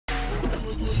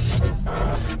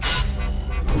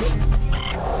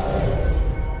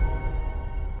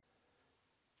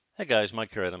Hey guys,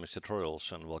 Mike here at Animate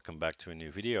Tutorials and welcome back to a new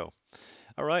video.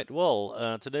 Alright,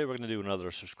 well, today we're going to do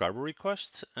another subscriber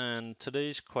request, and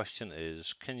today's question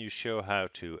is, can you show how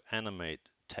to animate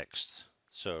text?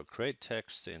 So create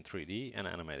text in 3D and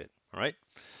animate it. Alright,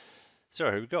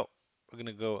 so here we go. We're going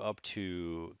to go up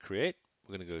to create.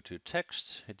 We're going to go to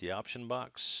text, hit the option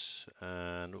box,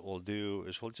 and what we'll do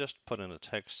is we'll just put in a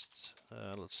text,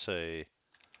 let's say,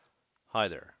 hi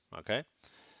there. Okay,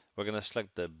 we're going to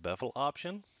select the bevel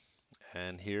option.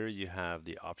 And here you have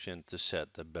the option to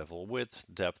set the bevel width,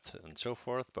 depth, and so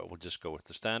forth, but we'll just go with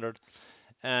the standard.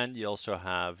 And you also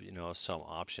have, some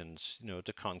options,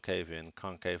 to concave in,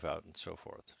 concave out, and so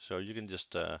forth. So you can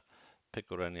just pick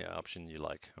what any option you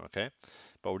like, okay?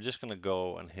 But we're just going to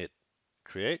go and hit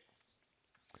create,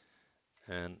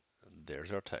 and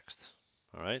there's our text,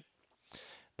 all right?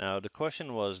 Now, the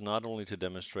question was not only to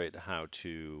demonstrate how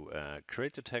to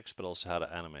create the text, but also how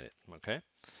to animate it, okay?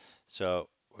 So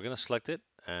we're going to select it,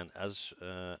 and as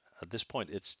at this point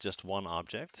it's just one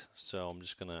object, so I'm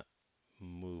just going to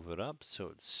move it up so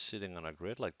it's sitting on a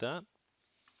grid like that,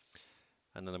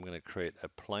 and then I'm going to create a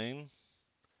plane,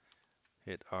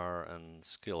 hit R and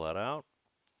scale that out,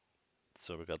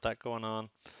 so we got that going on,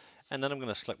 and then I'm going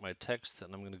to select my text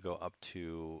and I'm going to go up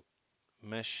to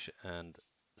mesh and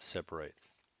separate.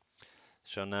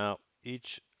 So now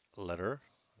each letter,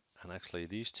 and actually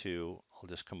these two I'll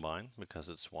just combine because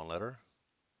it's one letter.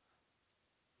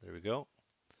 There we go.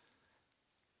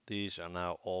 These are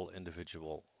now all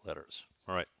individual letters.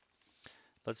 All right,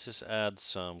 let's just add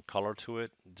some color to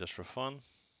it just for fun.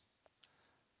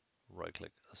 Right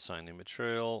click, assign new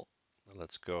material.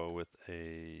 Let's go with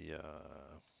a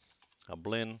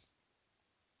blend,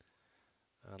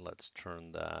 and let's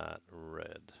turn that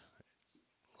red,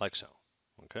 like so.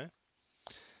 Okay,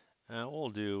 and what we'll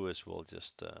do is we'll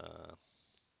just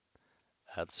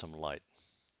add some light.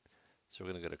 So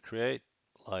we're gonna go to create,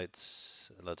 lights,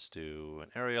 let's do an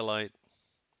area light.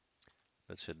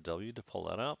 Let's hit W to pull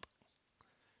that up.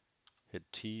 Hit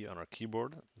T on our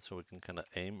keyboard so we can kind of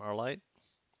aim our light,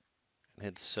 and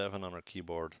hit 7 on our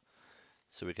keyboard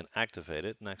so we can activate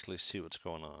it and actually see what's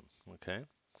going on. Okay,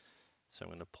 so I'm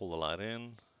going to pull the light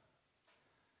in,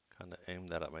 kind of aim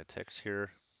that at my text here.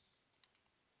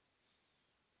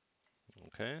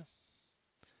 Okay,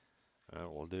 and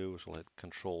what we'll do is we'll hit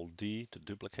Control D to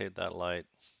duplicate that light,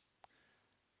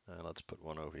 and let's put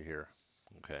one over here.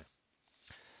 Okay,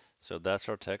 so that's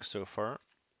our text so far,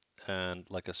 and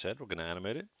like I said, we're going to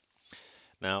animate it.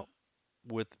 Now,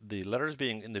 with the letters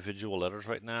being individual letters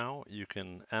right now, you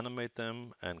can animate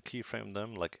them and keyframe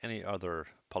them like any other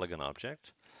polygon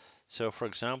object. So for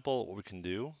example, what we can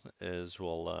do is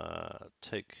we'll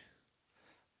take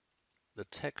the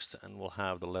text and we'll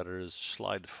have the letters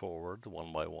slide forward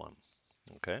one by one.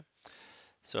 Okay,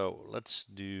 so let's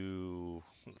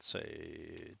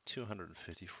say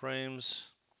 250 frames.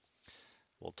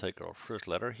 We'll take our first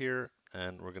letter here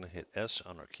and we're going to hit S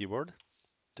on our keyboard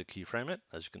to keyframe it,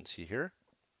 as you can see here.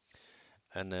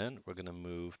 And then we're going to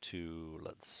move to,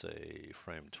 let's say,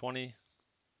 frame 20.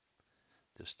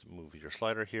 Just move your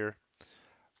slider here.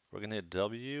 We're going to hit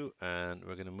W and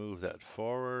we're going to move that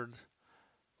forward,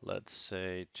 let's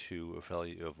say to a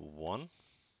value of 1.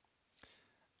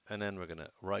 And then we're going to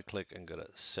right click and go to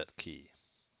set key.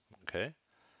 Okay,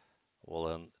 we'll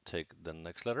then take the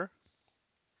next letter.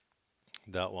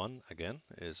 That one again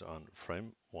is on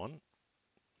frame 1,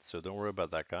 so don't worry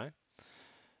about that guy.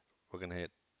 We're going to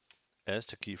hit S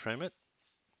to keyframe it,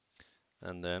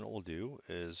 and then what we'll do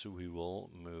is we will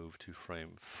move to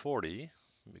frame 40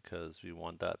 because we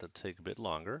want that to take a bit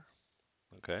longer.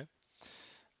 Okay,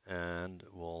 and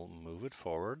we'll move it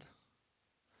forward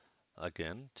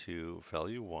again to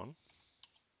value 1.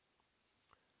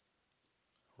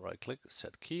 Right click,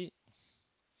 set key.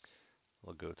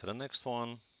 We'll go to the next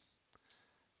one,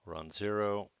 run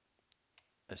 0,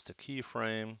 S to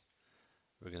keyframe.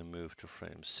 We're going to move to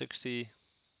frame 60.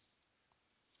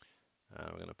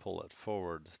 We're going to pull that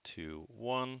forward to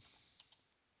 1.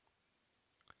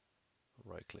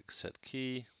 Right click, set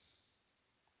key.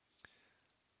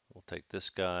 We'll take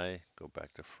this guy, go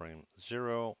back to frame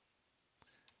 0,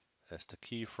 S to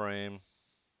keyframe,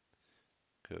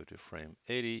 go to frame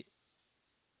 80.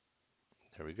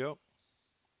 There we go.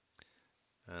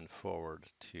 And forward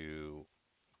to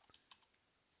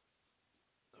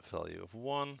a value of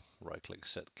 1. Right click,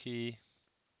 set key.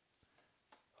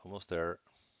 Almost there.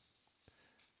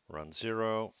 Run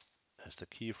 0. S to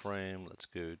keyframe. Let's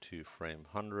go to frame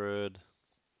 100.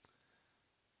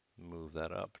 Move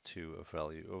that up to a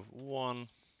value of 1.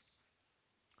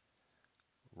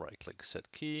 Right click, set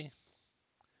key.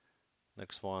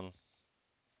 Next one.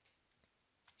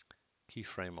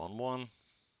 Keyframe on 1.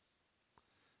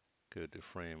 Go to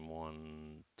frame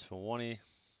 120,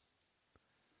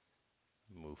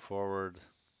 move forward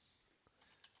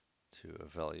to a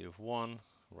value of 1,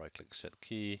 right click set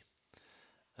key,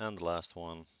 and the last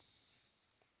one,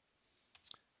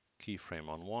 keyframe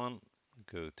on 1,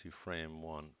 go to frame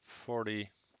 140,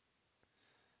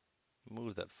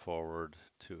 move that forward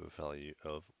to a value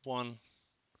of 1,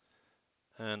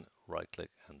 and right click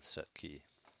and set key.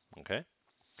 Okay,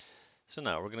 so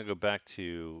now we're going to go back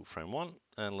to frame 1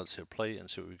 and let's hit play and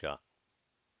see what we got.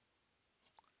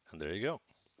 And there you go.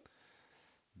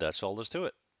 That's all there's to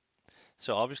it.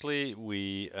 So obviously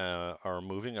we are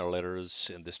moving our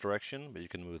letters in this direction, but you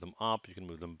can move them up, you can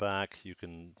move them back, you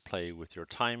can play with your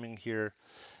timing here.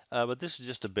 But this is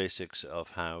just the basics of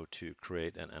how to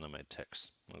create and animate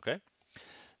text. Okay.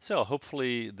 So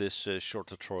hopefully this short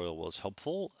tutorial was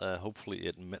helpful. Hopefully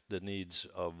it met the needs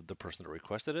of the person that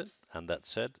requested it. And that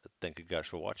said, thank you guys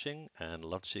for watching and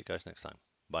love to see you guys next time.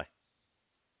 Bye.